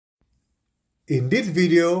In this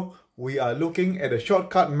video, we are looking at a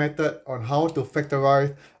shortcut method on how to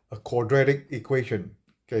factorize a quadratic equation.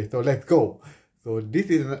 Okay, so let's go. So this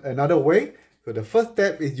is another way. So the first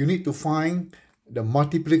step is you need to find the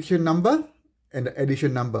multiplication number and the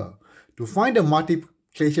addition number. To find the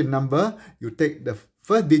multiplication number, you take the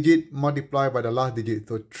first digit multiplied by the last digit.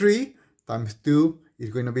 So 3 times 2 is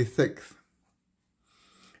going to be 6.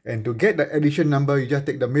 And to get the addition number, you just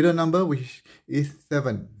take the middle number, which is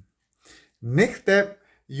 7. Next step,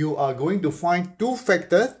 you are going to find two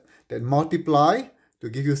factors that multiply to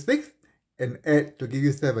give you 6 and add to give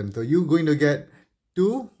you 7. So you're going to get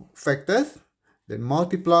two factors that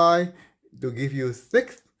multiply to give you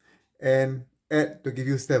 6 and add to give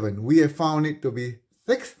you 7. We have found it to be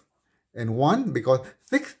 6 and 1 because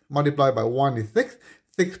 6 multiplied by 1 is 6.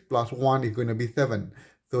 6 plus 1 is going to be 7.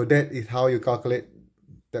 So that is how you calculate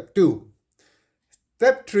step 2.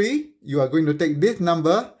 Step 3, you are going to take this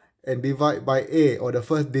number and divide by a, or the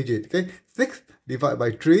first digit. Okay, 6 divided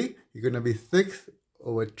by 3 is going to be 6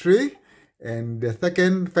 over 3. And the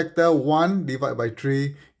second factor, 1 divided by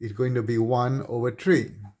 3, is going to be 1 over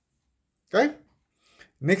 3. Okay?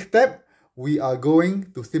 Next step, we are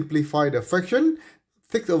going to simplify the fraction.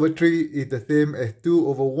 6 over 3 is the same as 2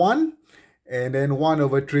 over 1. And then 1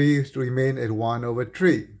 over 3 is to remain at 1 over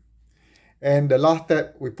 3. And the last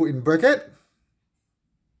step, we put in bracket.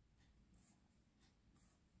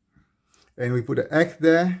 And we put the x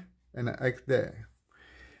there and the x there.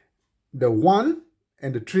 The 1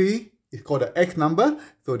 and the 3 is called the x number.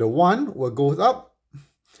 So the 1 will go up.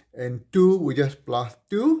 And 2 will just plus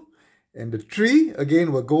 2. And the 3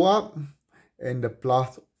 again will go up. And the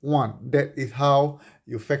plus 1. That is how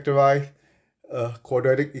you factorize a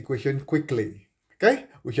quadratic equation quickly. Okay?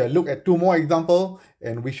 We shall look at two more examples.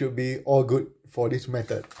 And we should be all good for this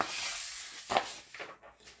method.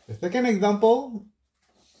 The second example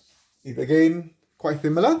is again quite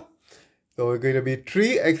similar. So we're going to be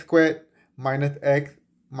 3x squared minus x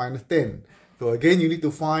minus 10. So again, you need to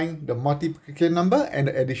find the multiplication number and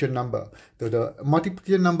the addition number. So the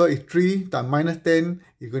multiplication number is 3 times minus 10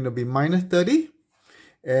 is going to be minus 30.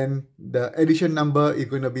 And the addition number is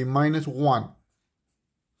going to be minus 1.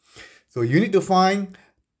 So you need to find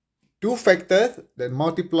two factors that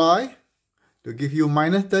multiply to give you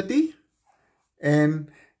minus 30 and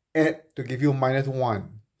add to give you minus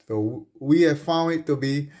 1. So we have found it to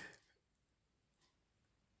be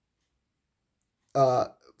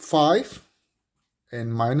 5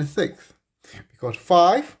 and minus 6. Because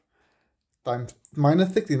 5 times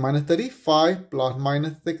minus 6 is minus 30. 5 plus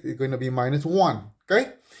minus 6 is going to be minus 1.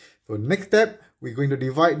 Okay? So next step, we're going to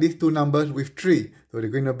divide these two numbers with 3. So they're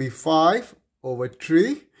going to be 5 over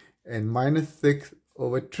 3 and minus 6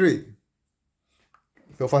 over 3.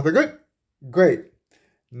 So far so good? Great.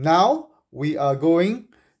 Now we are going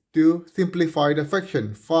to simplify the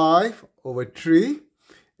fraction. 5 over 3.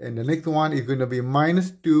 And the next one is going to be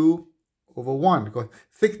minus 2 over 1. Because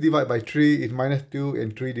 6 divided by 3 is minus 2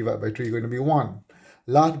 and 3 divided by 3 is going to be 1.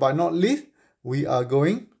 Last but not least, we are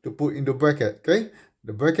going to put into bracket. Okay?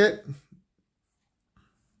 The bracket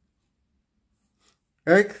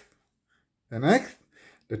x and x.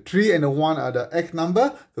 The 3 and the 1 are the x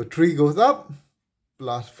number. So 3 goes up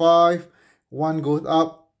plus 5. 1 goes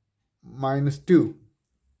up minus 2.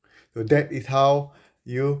 So that is how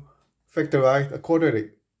you factorize a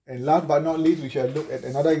quadratic. And last but not least, we shall look at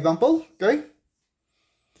another example. Okay?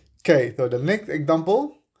 Okay, so the next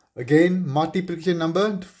example, again, multiplication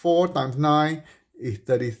number, 4 times 9 is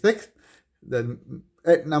 36. The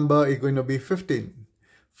add number is going to be 15.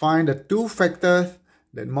 Find the two factors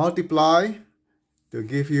that multiply to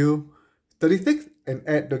give you 36 and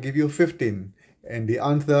add to give you 15. And the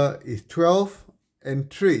answer is 12 and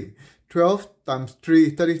 3. 12 times 3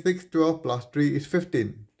 is 36, 12 plus 3 is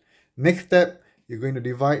 15. Next step, you're going to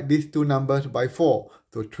divide these two numbers by 4.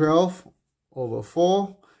 So 12 over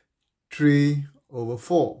 4, 3 over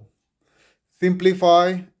 4.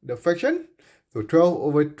 Simplify the fraction. So 12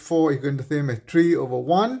 over 4 is going to be the same as 3 over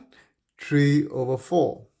 1, 3 over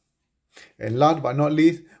 4. And last but not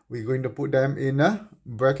least, we're going to put them in a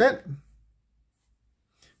bracket.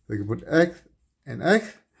 So you can put x and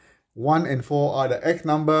x. 1 and 4 are the x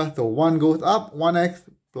number. So 1 goes up, 1x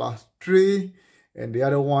plus 3. And the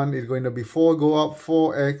other one is going to be 4 go up,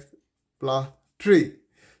 4x plus 3.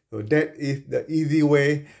 So that is the easy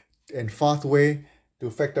way and fast way to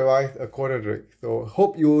factorize a quadratic. So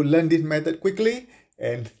hope you learn this method quickly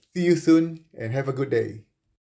and see you soon and have a good day.